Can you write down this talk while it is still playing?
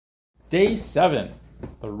Day 7,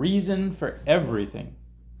 the reason for everything.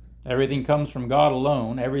 Everything comes from God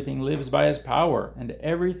alone, everything lives by his power, and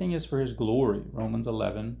everything is for his glory. Romans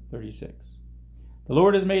 11:36. The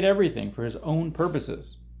Lord has made everything for his own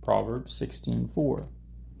purposes. Proverbs 16:4.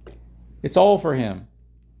 It's all for him.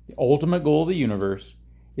 The ultimate goal of the universe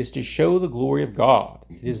is to show the glory of God.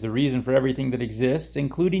 It is the reason for everything that exists,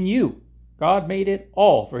 including you. God made it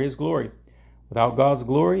all for his glory. Without God's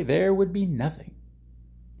glory, there would be nothing.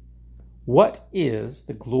 What is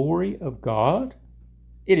the glory of God?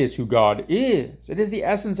 It is who God is. It is the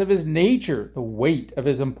essence of his nature, the weight of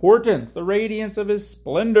his importance, the radiance of his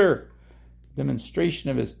splendor,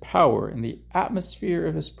 demonstration of his power, and the atmosphere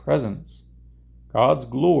of his presence. God's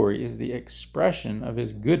glory is the expression of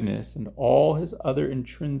his goodness and all his other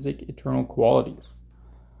intrinsic eternal qualities.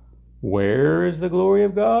 Where is the glory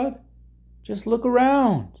of God? Just look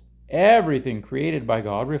around. Everything created by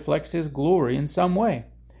God reflects his glory in some way.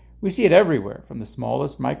 We see it everywhere, from the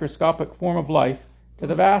smallest microscopic form of life to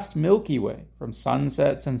the vast Milky Way, from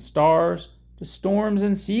sunsets and stars to storms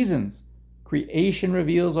and seasons. Creation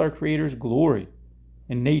reveals our Creator's glory.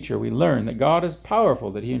 In nature, we learn that God is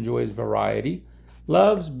powerful, that he enjoys variety,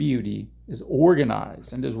 loves beauty, is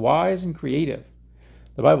organized, and is wise and creative.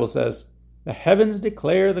 The Bible says, "The heavens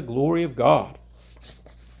declare the glory of God."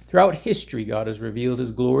 Throughout history, God has revealed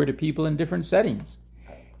his glory to people in different settings.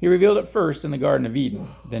 He revealed it first in the Garden of Eden,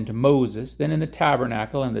 then to Moses, then in the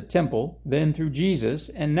tabernacle and the temple, then through Jesus,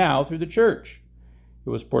 and now through the church. It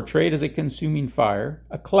was portrayed as a consuming fire,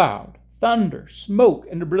 a cloud, thunder, smoke,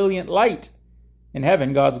 and a brilliant light. In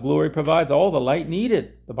heaven, God's glory provides all the light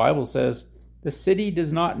needed. The Bible says, "The city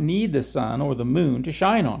does not need the sun or the moon to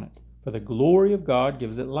shine on it, for the glory of God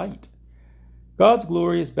gives it light." God's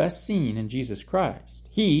glory is best seen in Jesus Christ.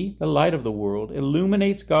 He, the light of the world,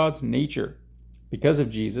 illuminates God's nature. Because of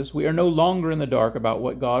Jesus, we are no longer in the dark about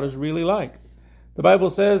what God is really like. The Bible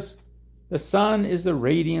says, "The sun is the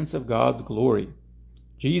radiance of God's glory."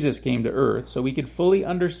 Jesus came to earth so we could fully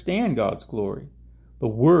understand God's glory. The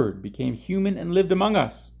Word became human and lived among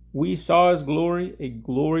us. We saw his glory, a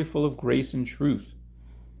glory full of grace and truth.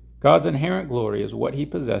 God's inherent glory is what he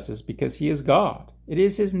possesses because he is God. It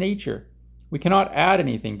is his nature. We cannot add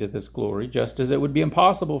anything to this glory, just as it would be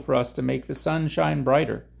impossible for us to make the sun shine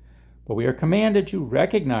brighter. But we are commanded to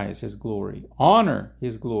recognize his glory, honor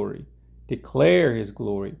his glory, declare his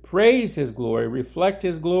glory, praise his glory, reflect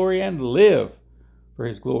his glory, and live for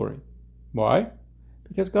his glory. Why?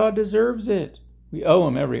 Because God deserves it. We owe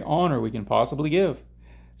him every honor we can possibly give.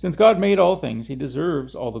 Since God made all things, he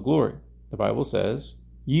deserves all the glory. The Bible says,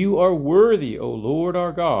 "You are worthy, O Lord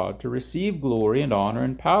our God, to receive glory and honor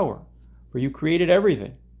and power, for you created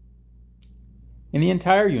everything." In the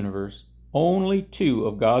entire universe, only 2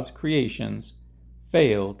 of God's creations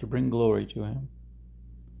fail to bring glory to him: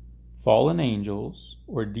 fallen angels,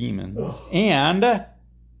 or demons, and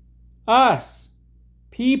us,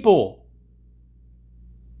 people.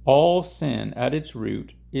 All sin at its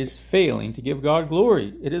root is failing to give God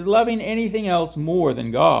glory. It is loving anything else more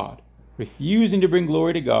than God. Refusing to bring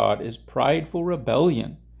glory to God is prideful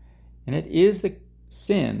rebellion, and it is the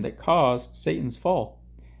sin that caused Satan's fall,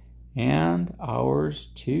 and ours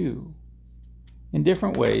too. In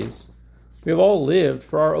different ways, we have all lived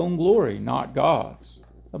for our own glory, not God's.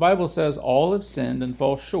 The Bible says all have sinned and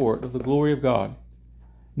fall short of the glory of God.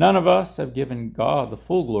 None of us have given God the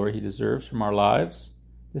full glory he deserves from our lives.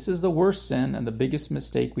 This is the worst sin and the biggest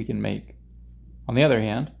mistake we can make. On the other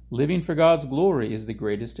hand, living for God's glory is the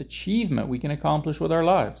greatest achievement we can accomplish with our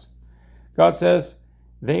lives. God says,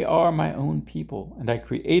 "They are my own people, and I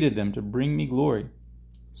created them to bring me glory."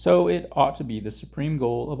 So it ought to be the supreme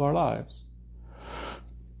goal of our lives.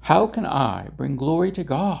 How can I bring glory to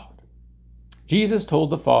God? Jesus told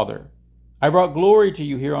the Father, "I brought glory to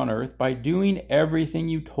you here on earth by doing everything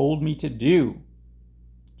you told me to do."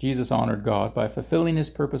 Jesus honored God by fulfilling his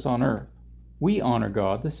purpose on earth. We honor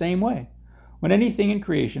God the same way. When anything in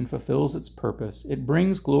creation fulfills its purpose, it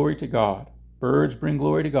brings glory to God. Birds bring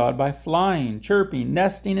glory to God by flying, chirping,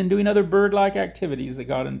 nesting, and doing other bird-like activities that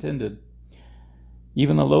God intended.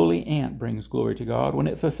 Even the lowly ant brings glory to God when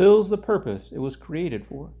it fulfills the purpose it was created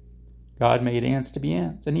for. God made ants to be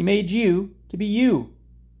ants, and he made you to be you.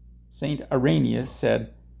 St. Irenaeus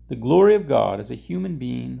said, "The glory of God is a human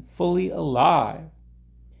being fully alive."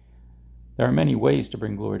 There are many ways to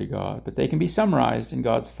bring glory to God, but they can be summarized in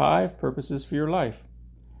God's 5 purposes for your life.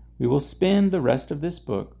 We will spend the rest of this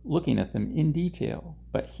book looking at them in detail,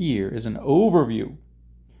 but here is an overview.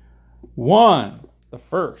 1. The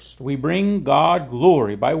first, we bring God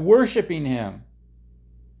glory by worshiping him.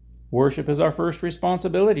 Worship is our first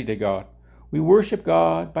responsibility to God. We worship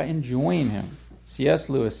God by enjoying him. C.S.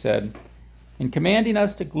 Lewis said, "In commanding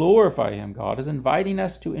us to glorify Him, God is inviting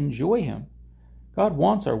us to enjoy Him. God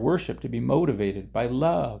wants our worship to be motivated by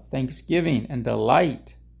love, thanksgiving, and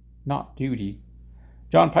delight, not duty."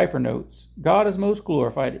 John Piper notes, "God is most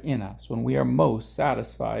glorified in us when we are most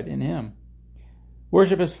satisfied in Him."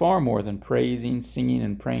 Worship is far more than praising, singing,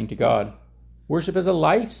 and praying to God. Worship is a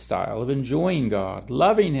lifestyle of enjoying God,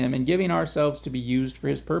 loving Him, and giving ourselves to be used for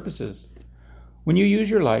His purposes. When you use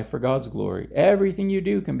your life for God's glory, everything you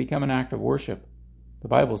do can become an act of worship. The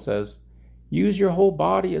Bible says, "Use your whole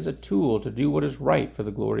body as a tool to do what is right for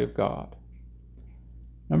the glory of God."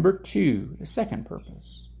 Number 2, the second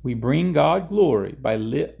purpose. We bring God glory by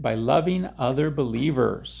loving other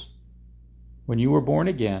believers. When you were born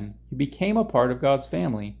again, you became a part of God's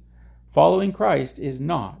family. Following Christ is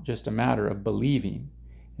not just a matter of believing.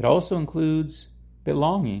 It also includes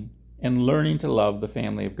belonging and learning to love the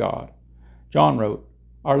family of God. John wrote,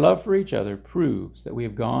 "Our love for each other proves that we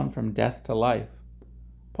have gone from death to life."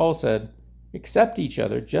 Paul said, "Accept each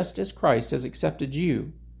other just as Christ has accepted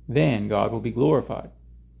you. Then God will be glorified."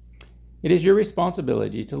 It is your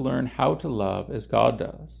responsibility to learn how to love as God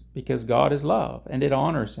does, because God is love, and it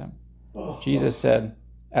honors Him. Jesus said,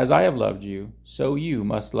 "As I have loved you, so you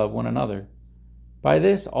must love one another. By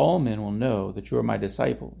this all men will know that you are my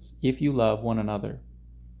disciples, if you love one another."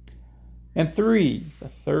 And 3, the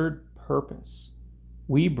third purpose.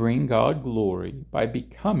 We bring God glory by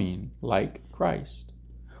becoming like Christ.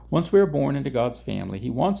 Once we are born into God's family, He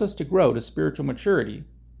wants us to grow to spiritual maturity.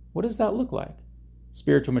 What does that look like?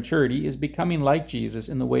 Spiritual maturity is becoming like Jesus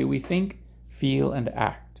in the way we think, feel, and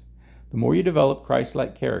act. The more you develop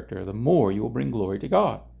Christ-like character, the more you will bring glory to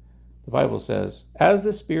God. The Bible says, "As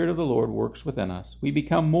the Spirit of the Lord works within us, we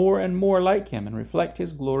become more and more like Him and reflect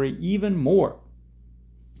His glory even more."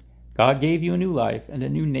 God gave you a new life and a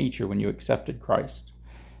new nature when you accepted Christ.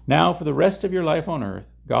 Now, for the rest of your life on earth,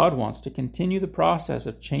 God wants to continue the process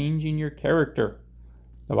of changing your character.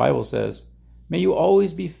 The Bible says, "May you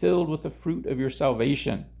always be filled with the fruit of your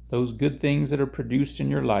salvation, those good things that are produced in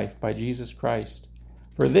your life by Jesus Christ.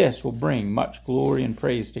 For this will bring much glory and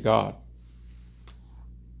praise to God."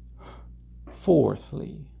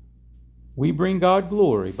 Fourthly, we bring God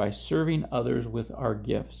glory by serving others with our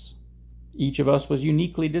gifts. Each of us was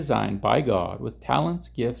uniquely designed by God with talents,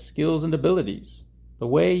 gifts, skills, and abilities. The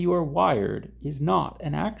way you are wired is not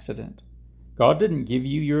an accident. God didn't give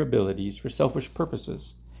you your abilities for selfish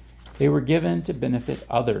purposes. They were given to benefit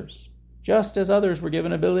others, just as others were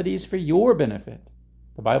given abilities for your benefit.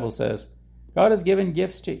 The Bible says, God has given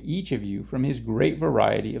gifts to each of you from His great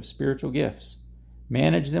variety of spiritual gifts.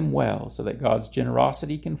 Manage them well so that God's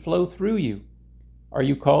generosity can flow through you. Are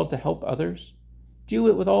you called to help others? Do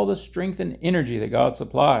it with all the strength and energy that God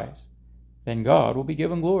supplies. Then God will be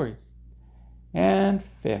given glory. And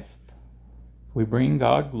 5th, we bring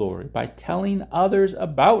God glory by telling others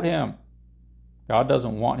about Him. God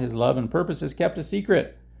doesn't want His love and purposes kept a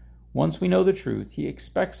secret. Once we know the truth, He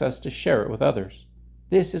expects us to share it with others.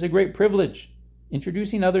 This is a great privilege,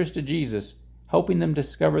 introducing others to Jesus, helping them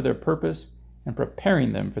discover their purpose, and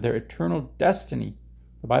preparing them for their eternal destiny.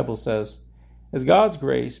 The Bible says, as God's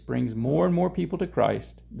grace brings more and more people to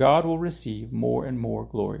Christ, God will receive more and more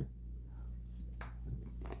glory.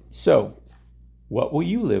 So, what will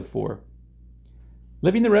you live for?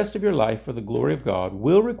 Living the rest of your life for the glory of God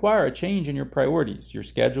will require a change in your priorities, your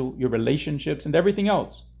schedule, your relationships, and everything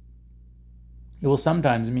else. It will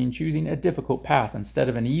sometimes mean choosing a difficult path instead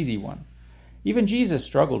of an easy one. Even Jesus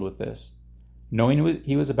struggled with this. Knowing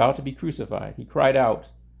He was about to be crucified, He cried out,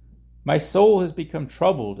 "My soul has become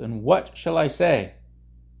troubled, and what shall I say?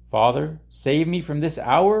 Father, save me from this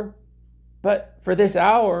hour? But for this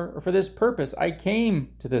hour, or for this purpose, I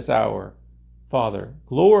came to this hour. Father,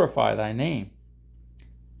 glorify Thy name."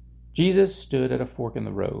 Jesus stood at a fork in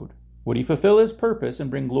the road. Would He fulfill His purpose and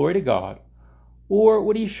bring glory to God? Or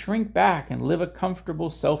would He shrink back and live a comfortable,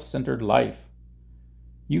 self-centered life?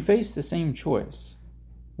 You face the same choice.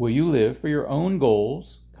 Will you live for your own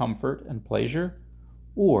goals, comfort, and pleasure?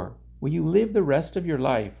 Or will you live the rest of your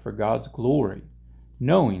life for God's glory,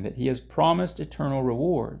 knowing that He has promised eternal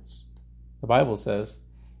rewards? The Bible says,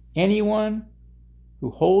 anyone who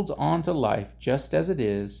holds on to life just as it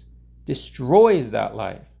is destroys that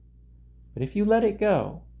life. But if you let it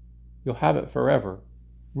go, you'll have it forever,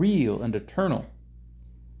 real and eternal.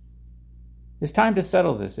 It's time to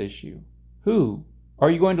settle this issue. Who are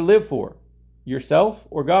you going to live for? Yourself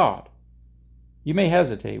or God? You may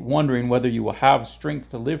hesitate, wondering whether you will have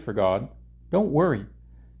strength to live for God. Don't worry.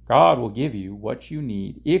 God will give you what you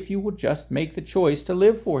need if you will just make the choice to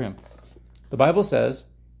live for Him. The Bible says,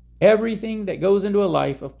 everything that goes into a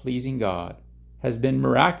life of pleasing God has been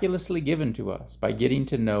miraculously given to us by getting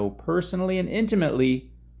to know personally and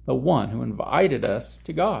intimately the one who invited us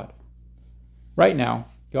to God. Right now,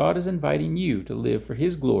 God is inviting you to live for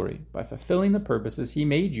His glory by fulfilling the purposes He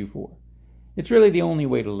made you for. It's really the only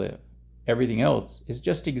way to live. Everything else is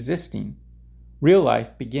just existing. Real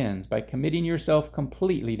life begins by committing yourself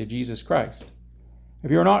completely to Jesus Christ. If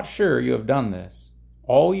you're not sure you have done this,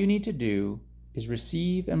 all you need to do is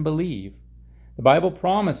receive and believe. The Bible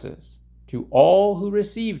promises, to all who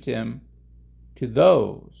received Him, to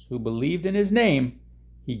those who believed in His name,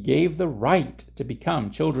 He gave the right to become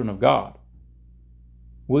children of God.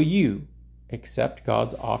 Will you accept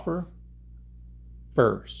God's offer?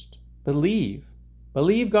 First, believe.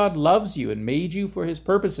 Believe God loves you and made you for His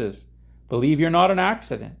purposes. Believe you're not an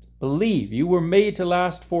accident. Believe you were made to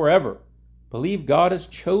last forever. Believe God has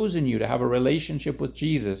chosen you to have a relationship with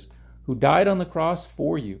Jesus, who died on the cross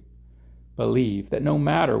for you. Believe that no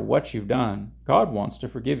matter what you've done, God wants to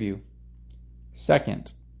forgive you.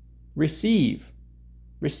 Second, receive.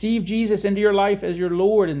 Receive Jesus into your life as your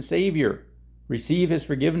Lord and Savior. Receive His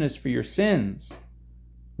forgiveness for your sins.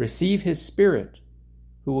 Receive His Spirit,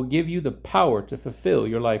 who will give you the power to fulfill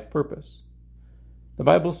your life purpose. The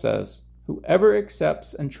Bible says, whoever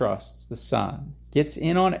accepts and trusts the Son gets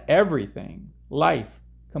in on everything, life,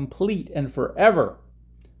 complete and forever.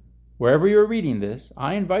 Wherever you're reading this,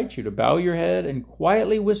 I invite you to bow your head and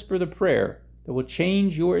quietly whisper the prayer that will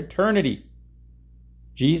change your eternity.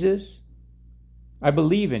 Jesus, I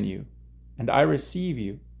believe in you and I receive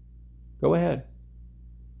you. Go ahead.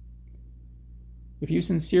 If you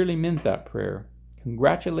sincerely meant that prayer,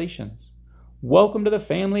 congratulations. Welcome to the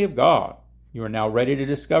family of God. You are now ready to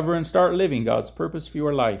discover and start living God's purpose for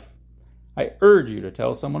your life. I urge you to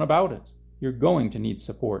tell someone about it. You're going to need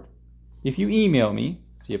support. If you email me,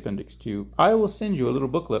 see Appendix 2, I will send you a little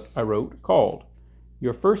booklet I wrote called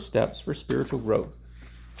Your First Steps for Spiritual Growth.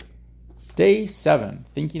 Day 7,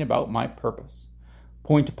 Thinking About My Purpose.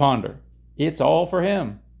 Point to ponder. It's all for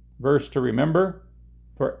Him. Verse to remember,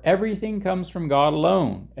 for everything comes from God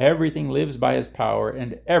alone. Everything lives by His power,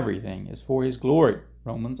 and everything is for His glory.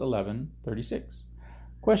 Romans 11:36.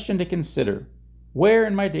 Question to consider. Where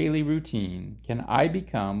in my daily routine can I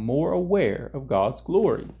become more aware of God's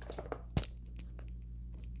glory?